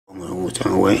One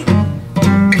time away.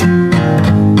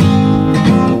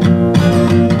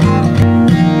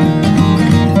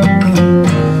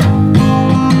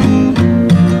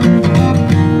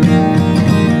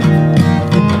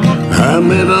 I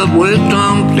met up with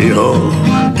Tom Hall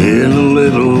in a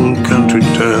little country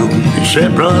town. He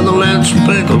said, brother, let's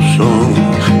pick a song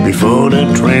before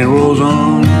that train rolls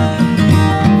on.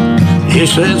 He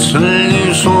said, sing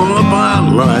a song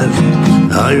about life,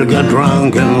 how you got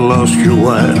drunk and lost your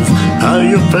wife, how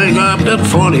you pick up that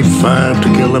 45 to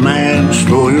kill a man and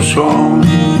stole your song.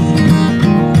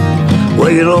 Well,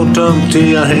 you know, Tom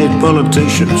T, I hate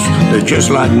politicians. They're just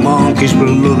like monkeys with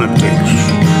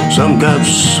lunatics. Some got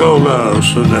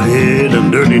sawdust in the head and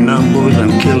dirty numbers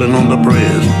and killing on the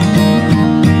press.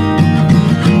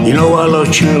 You know, I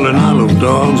love children, I love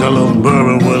dogs, I love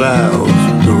bourbon without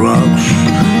the rocks.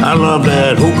 I love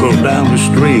that hooker down the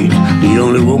street, the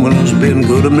only woman who's been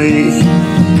good to me.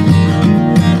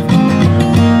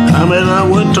 I met up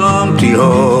with Tom T.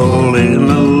 Hall in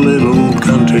a little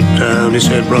country town. He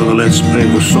said, brother, let's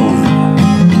make a song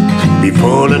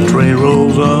before the train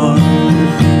rolls on.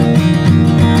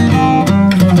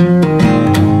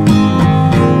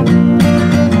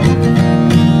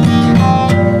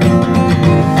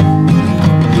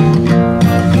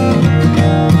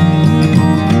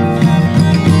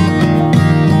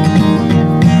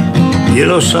 You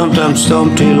know, sometimes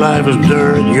Tom T. life is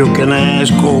dirt. You can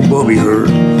ask old Bobby Hurt,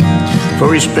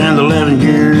 for he spent 11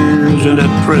 years in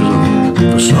that prison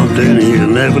for something he had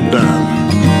never done.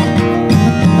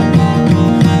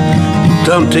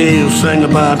 Tom T. will sing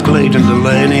about Clayton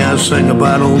Delaney, I sing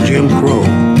about old Jim Crow.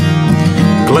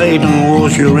 Clayton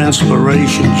was your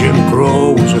inspiration, Jim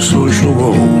Crow was a social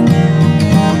woe.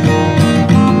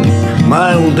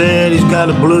 My old daddy's got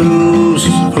the blues,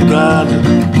 forgot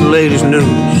the latest news,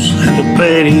 and the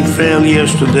pain he felt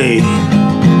yesterday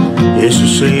is the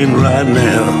same right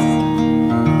now.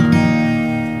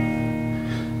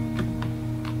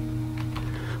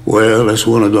 Well, that's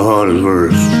one of the hardest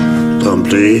verses, Tom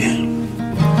T.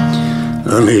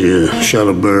 I need a shot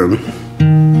of bourbon.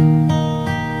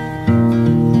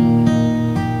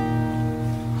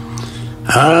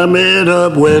 I met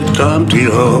up with Tom T.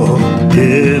 Hall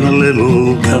in a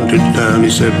little country town. He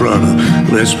said, brother,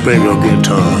 let's pick up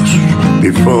guitars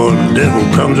before the devil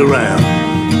comes around.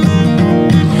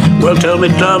 Well, tell me,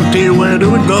 Tom T., where do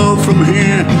we go from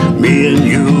here? Me and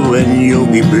you and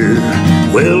Yogi Bear.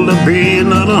 Will there be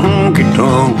another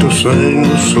honky-tonk to sing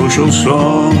the social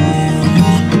song?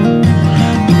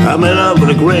 I met up with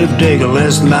a grave digger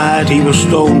last night. He was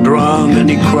stone drunk and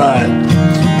he cried.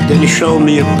 Then he showed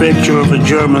me a picture of a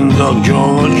German dog,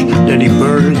 George, that he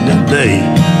buried that day.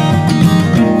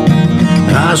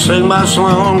 And I sing my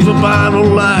songs about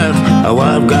old life, how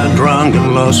I've got drunk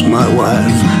and lost my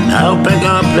wife. I'll pick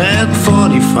up that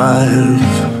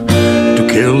 45 to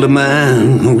kill the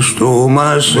man who stole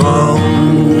my song.